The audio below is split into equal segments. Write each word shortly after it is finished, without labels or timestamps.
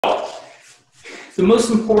The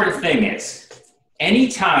most important thing is,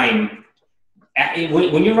 anytime,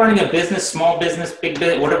 when you're running a business, small business, big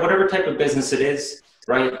business, whatever type of business it is,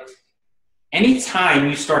 right? Anytime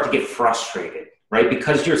you start to get frustrated, right?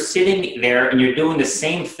 Because you're sitting there and you're doing the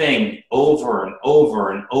same thing over and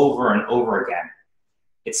over and over and over again,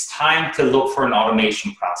 it's time to look for an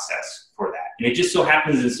automation process for that. And it just so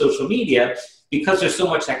happens in social media, because there's so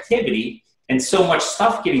much activity and so much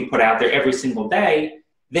stuff getting put out there every single day,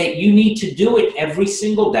 that you need to do it every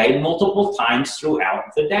single day, multiple times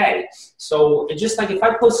throughout the day. So just like if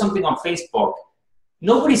I post something on Facebook,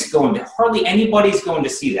 hardly anybody's going to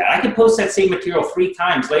see that. I could post that same material 3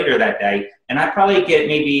 times later that day, and I probably get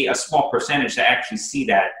maybe a small percentage to actually see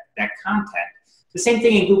that content. The same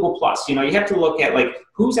thing in Google+. You know, you have to look at like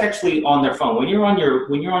who's actually on their phone. When you're on your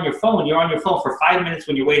phone, you're on your phone for 5 minutes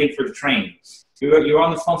when you're waiting for the train. You're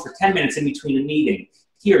on the phone for 10 minutes in between a meeting.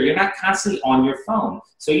 Here, you're not constantly on your phone.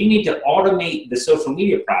 So you need to automate the social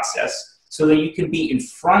media process so that you can be in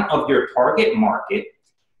front of your target market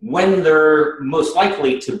when they're most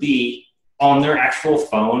likely to be on their actual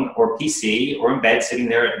phone or PC or in bed sitting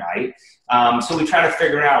there at night. So we try to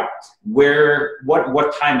figure out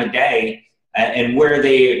what time of day and where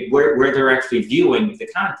they're actually viewing the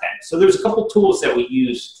content. So there's a couple tools that we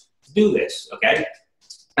use to do this, okay?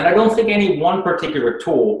 And I don't think any one particular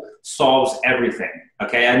tool solves everything,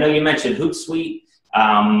 okay? I know you mentioned Hootsuite,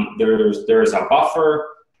 there's a Buffer,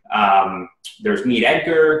 there's Meet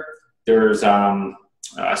Edgar, there's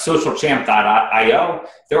socialchamp.io.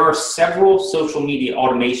 There are several social media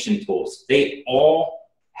automation tools. They all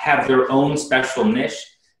have their own special niche.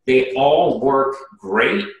 They all work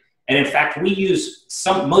great. And in fact, we use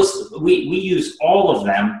we use all of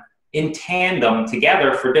them in tandem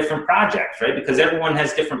together for different projects, right? Because everyone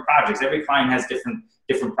has different projects. Every client has different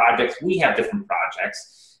projects. We have different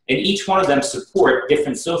projects. And each one of them support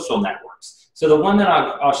different social networks. So the one that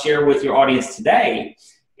I'll share with your audience today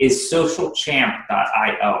is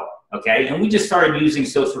socialchamp.io, okay? And we just started using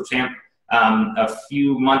SocialChamp a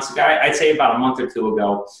few months ago. I'd say about a month or 2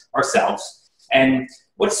 ago ourselves. And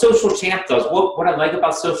what SocialChamp does, what I like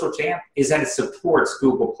about SocialChamp is that it supports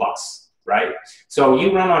Google+, right? So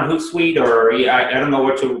you run on Hootsuite, or I don't know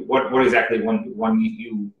what exactly one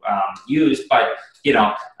you use, but you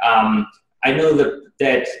know, I know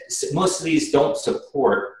that most of these don't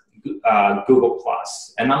support Google+,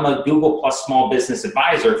 and I'm a Google+ small business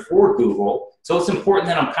advisor for Google, so it's important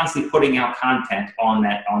that I'm constantly putting out content on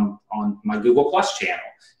my Google+ channel,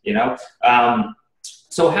 you know.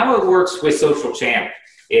 So how it works with SocialChamp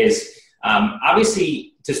is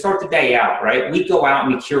obviously to start the day out, right? We go out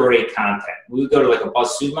and we curate content. We go to like a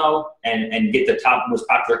BuzzSumo and get the top most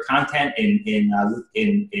popular content in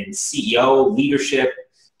CEO leadership.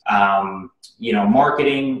 You know,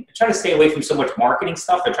 marketing. I try to stay away from so much marketing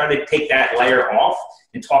stuff. I try to take that layer off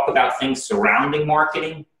and talk about things surrounding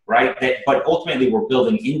marketing, right? But ultimately we're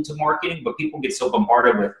building into marketing, but people get so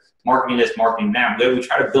bombarded with marketing this, marketing that. We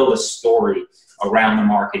try to build a story around the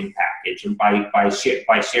marketing package, and by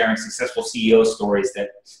sharing successful CEO stories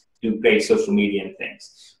that do great social media and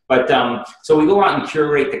things. But so we go out and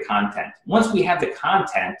curate the content. Once we have the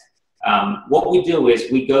content, what we do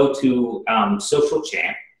is we go to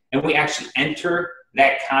SocialChamp, and we actually enter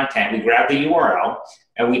that content. We grab the URL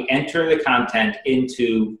and we enter the content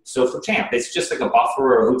into SocialChamp. It's just like a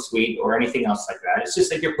Buffer or a Hootsuite or anything else like that. It's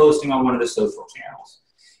just like you're posting on one of the social channels.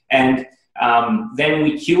 And then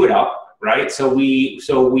we queue it up, right? So we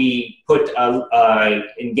put a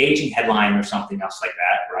engaging headline or something else like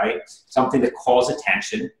that, right? Something that calls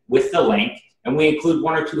attention with the link, and we include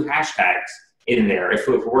 1 or 2 hashtags in there. If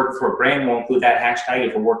we're working for a brand, we'll include that hashtag.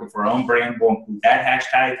 If we're working for our own brand, we'll include that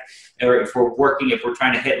hashtag. Or if we're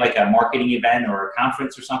trying to hit like a marketing event or a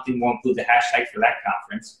conference or something, we'll include the hashtag for that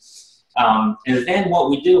conference. And then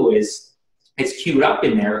what we do is it's queued up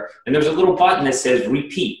in there, and there's a little button that says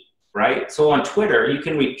repeat, right? So on Twitter, you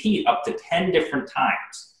can repeat up to 10 different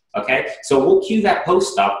times, okay? So we'll queue that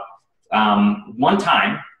post up 1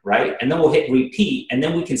 time, right? And then we'll hit repeat, and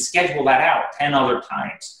then we can schedule that out 10 other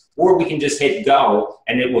times. Or we can just hit go,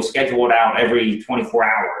 and it will schedule it out every 24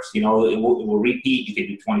 hours. You know, it will repeat. You could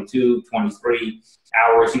do 22, 23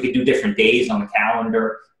 hours. You could do different days on the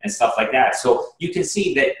calendar and stuff like that. So you can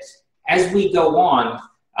see that as we go on,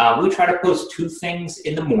 we try to post 2 things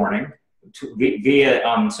in the morning via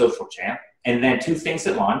SocialChamp, and then 2 things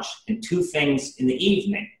at lunch, and 2 things in the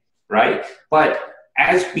evening, right? But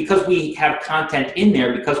because we have content in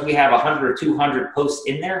there, because we have 100 or 200 posts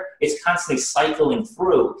in there, it's constantly cycling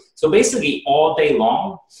through. So basically all day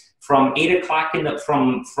long, from 8 o'clock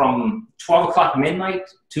from 12 o'clock midnight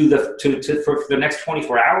for the next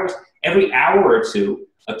 24 hours, every hour or 2,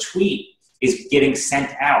 a tweet is getting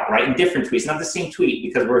sent out, right, in different tweets, not the same tweet,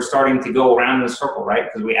 because we're starting to go around in a circle, right,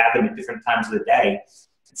 because we add them at different times of the day.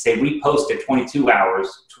 And say we post at 22 hours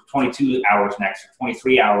next, or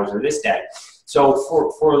 23 hours, or this day. So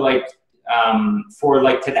for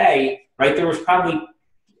like today, right, there was probably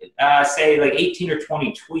say like 18 or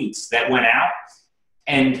 20 tweets that went out,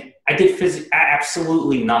 and I did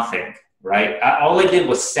absolutely nothing, right? All I did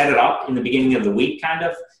was set it up in the beginning of the week, kind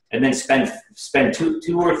of, and then spend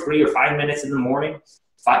two or 3 or 5 minutes in the morning,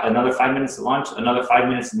 another 5 minutes at lunch, another 5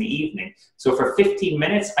 minutes in the evening. So for 15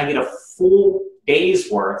 minutes, I get a full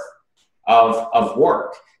day's worth of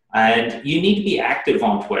work. And you need to be active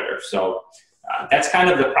on Twitter. So that's kind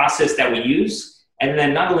of the process that we use. And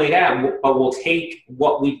then not only that, but we'll take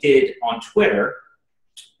what we did on Twitter,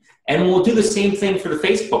 and we'll do the same thing for the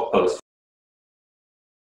Facebook post.